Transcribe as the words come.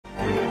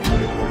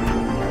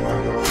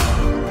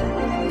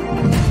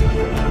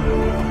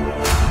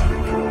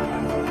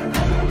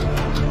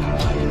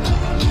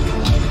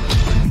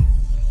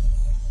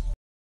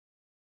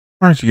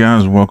All right, you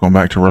guys, welcome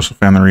back to Russell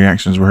Family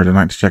Reactions. We're here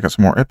tonight to check out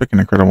some more epic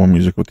and incredible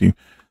music with you.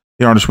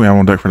 The artist we have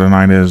on deck for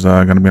tonight is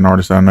going to be an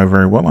artist that I know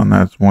very well, and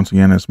that's, once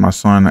again, it's my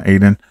son,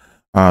 Aiden.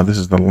 This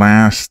is the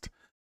last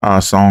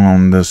song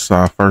on this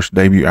first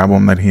debut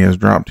album that he has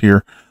dropped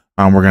here.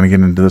 We're going to get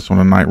into this one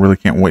tonight. Really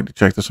can't wait to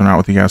check this one out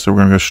with you guys. So we're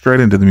going to go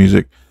straight into the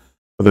music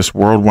for this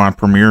worldwide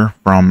premiere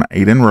from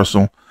Aiden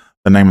Russell.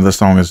 The name of the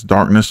song is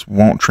Darkness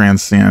Won't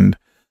Transcend.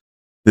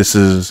 This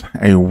is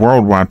a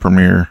worldwide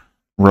premiere.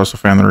 Russell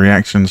Family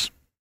Reactions.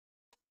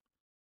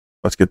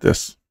 Let's get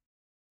this.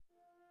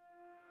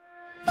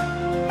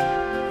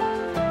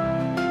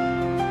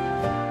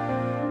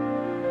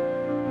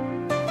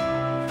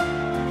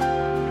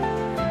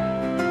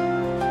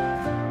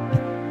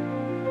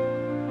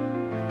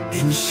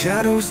 In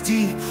shadows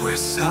deep where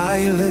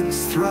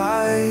silence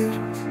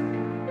thrives,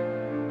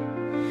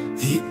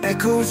 the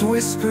echoes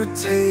whisper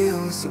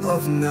tales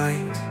of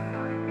night.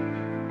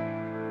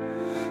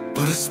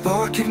 But a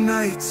spark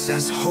ignites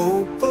as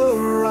hope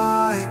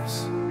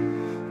arrives,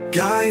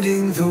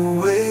 guiding the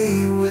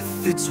way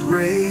with its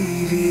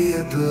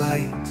radiant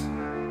light.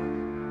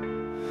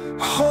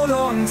 Hold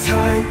on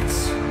tight,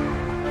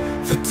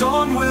 the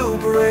dawn will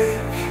break.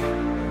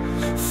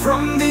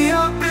 From the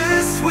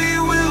abyss we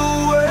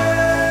will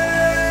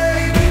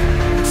wake.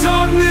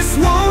 Darkness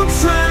won't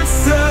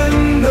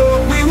transcend,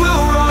 no, we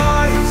will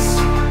rise.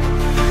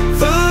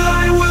 The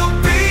light will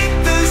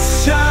beat the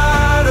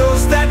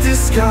shadows that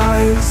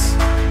disguise.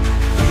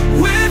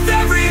 With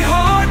every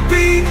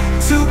heartbeat,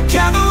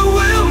 together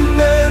we'll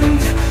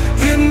mend.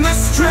 In the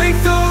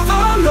strength of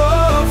our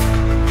love,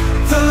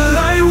 the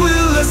light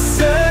will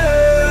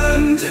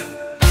ascend.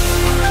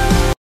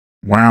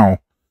 Wow.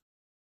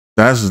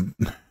 That's,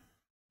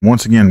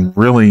 once again,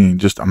 really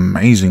just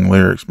amazing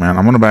lyrics, man.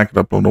 I'm going to back it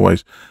up a little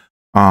ways.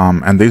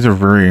 And these are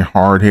very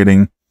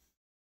hard-hitting,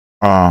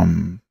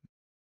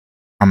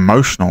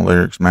 emotional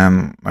lyrics,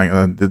 man.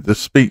 Like this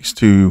speaks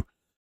to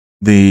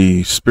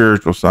the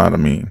spiritual side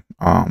of me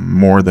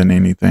more than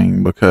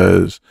anything,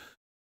 because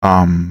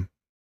I'm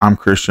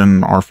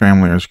Christian, our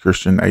family is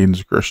Christian,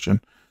 Aiden's Christian,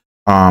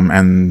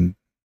 and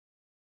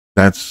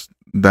that's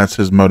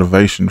his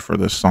motivation for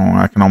this song.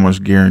 I can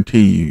almost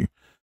guarantee you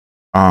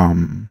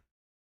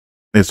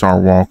it's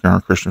our walk in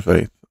our Christian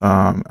faith.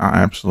 I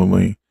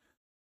absolutely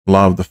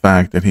love the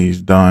fact that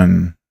he's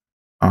done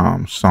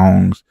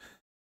songs,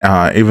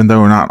 even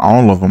though not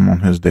all of them on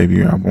his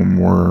debut album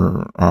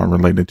were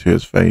related to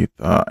his faith.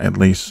 At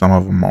least some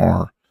of them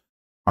are.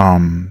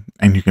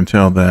 And you can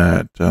tell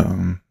that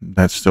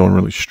that's still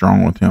really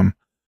strong with him.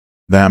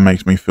 That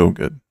makes me feel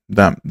good.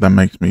 That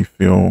makes me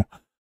feel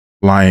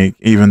like,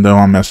 even though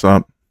I mess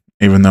up,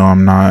 even though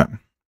I'm not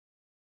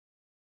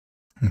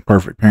a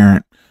perfect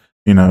parent,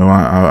 you know,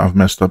 I've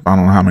messed up I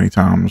don't know how many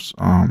times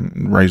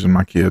raising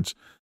my kids,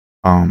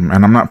 and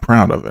I'm not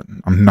proud of it.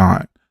 I'm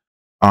not.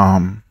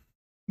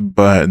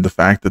 But the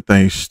fact that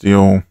they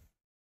still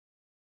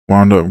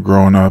wound up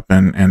growing up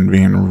and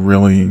being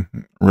really,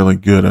 really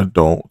good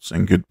adults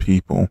and good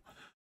people,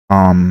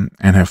 and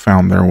have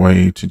found their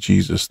way to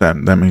Jesus, that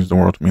means the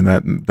world to me.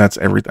 That's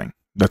everything.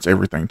 That's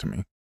everything to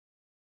me.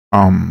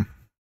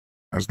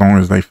 As long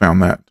as they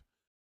found that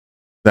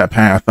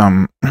path,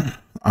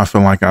 I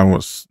feel like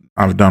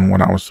I've done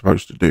what I was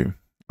supposed to do.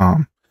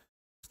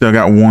 Still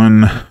got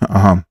one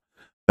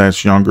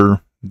that's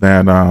younger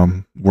that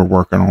we're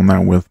working on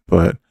that with,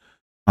 but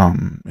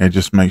it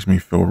just makes me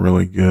feel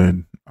really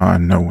good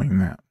knowing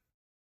that.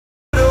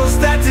 Those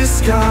that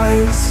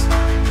disguise,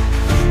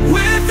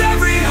 with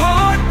every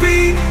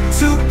heartbeat,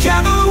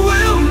 together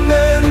we'll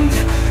mend.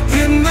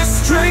 In the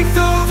strength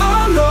of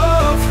our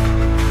love,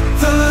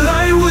 the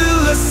light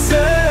will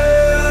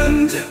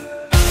ascend.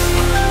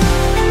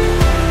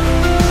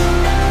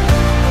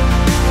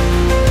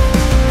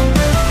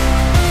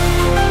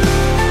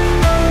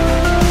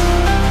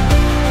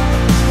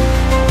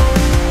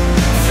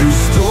 Through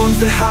storms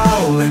that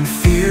howl and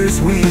fears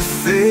we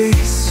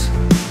face,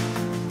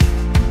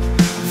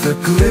 the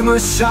glimmer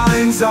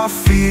shines our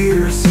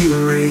fears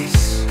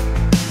erase.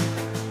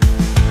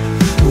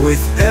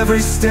 With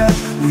every step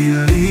we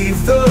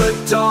leave the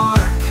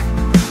dark,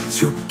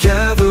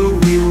 together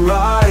we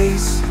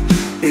rise,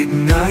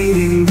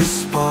 igniting the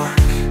spark.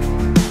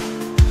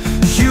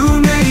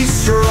 Unity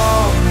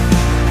strong,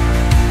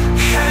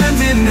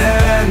 hand in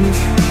hand,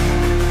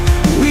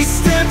 we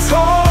stand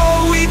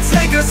tall, we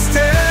take a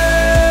stand.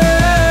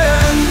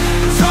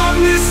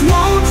 Darkness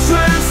won't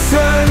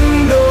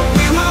transcend, no,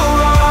 we will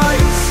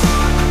rise.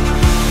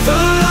 The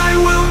light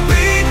will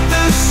beat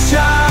the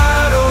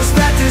shadows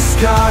that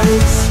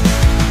disguise.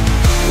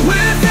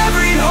 With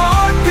every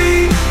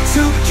heartbeat,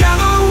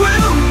 together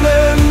we'll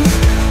mend.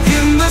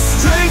 In the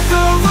strength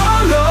of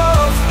our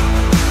love,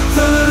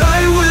 the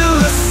light will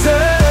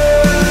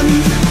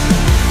ascend.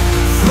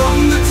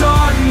 From the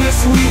darkness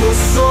we will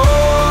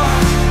soar.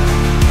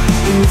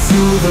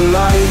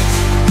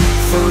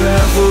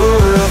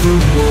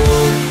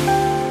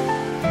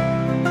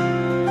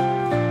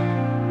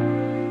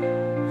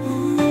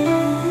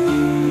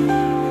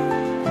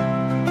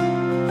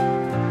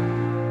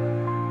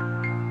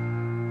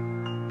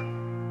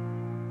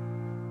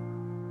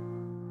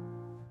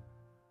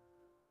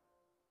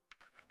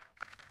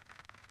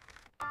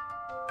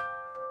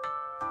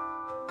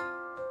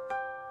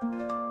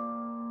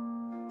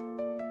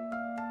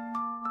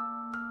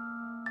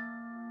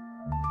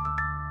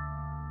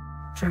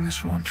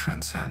 Darkness won't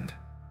transcend.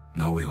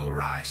 No, we will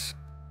rise.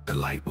 The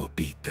light will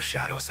beat the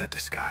shadows that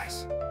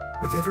disguise.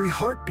 With every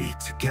heartbeat,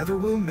 together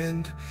we'll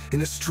mend.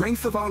 In the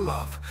strength of our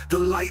love, the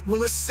light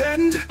will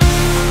ascend. From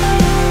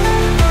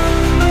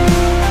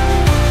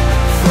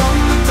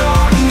the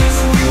darkness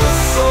we will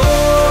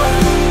soar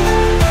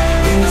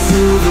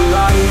into the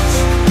light,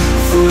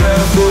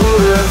 forever,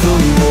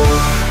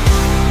 evermore.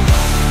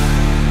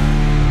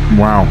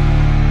 Wow.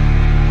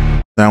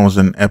 That was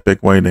an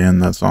epic way to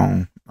end that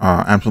song.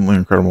 Absolutely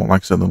incredible.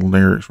 Like I said, the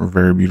lyrics were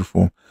very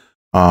beautiful.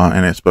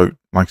 And it spoke,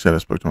 like I said,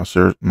 it spoke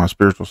to my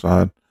spiritual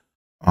side.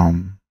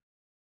 And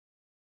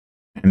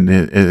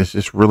it's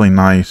just really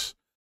nice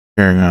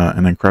hearing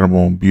an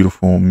incredible,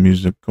 beautiful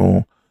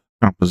musical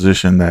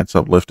composition that's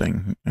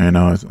uplifting. You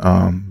know, it's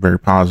very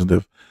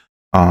positive,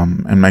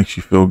 and makes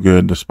you feel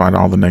good despite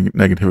all the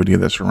negativity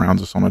that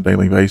surrounds us on a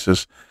daily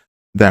basis.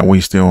 That we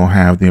still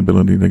have the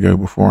ability to go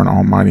before an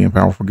almighty and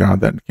powerful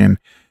God that can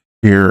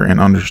hear and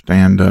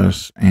understand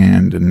us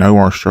and know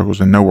our struggles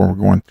and know what we're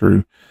going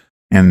through,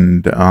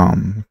 and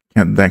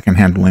that can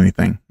handle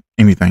anything.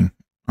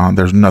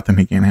 There's nothing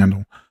he can't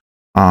handle.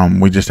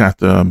 We just have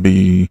to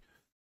be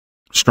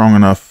strong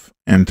enough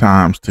in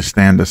times to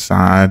stand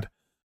aside,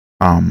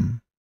 and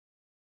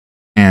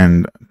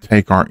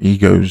take our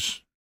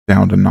egos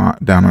down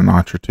a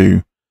notch or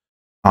two,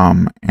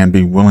 and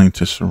be willing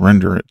to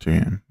surrender it to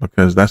him,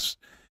 because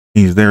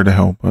he's there to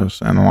help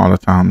us. And a lot of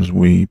times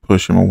we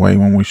push him away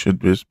when we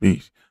should just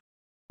be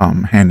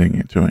handing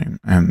it to him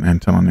and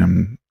telling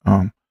him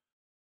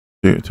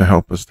to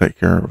help us take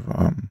care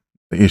of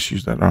the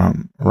issues that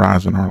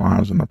arise in our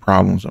lives and the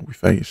problems that we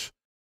face.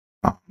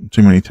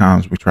 Too many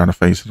times we try to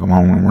face it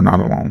alone, and we're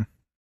not alone.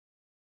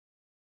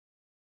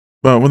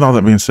 But with all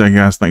that being said,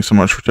 guys, thanks so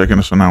much for checking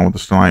us out with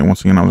us tonight.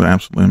 Once again, that was an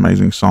absolutely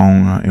amazing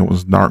song. It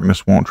was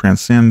Darkness Won't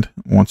Transcend.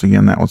 Once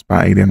again, that was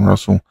by Aiden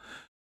Russell.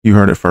 You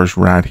heard it first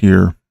right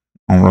here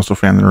on Russell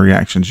Family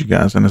Reactions, you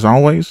guys. And as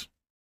always,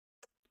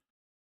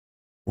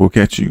 we'll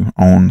catch you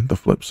on the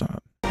flip side.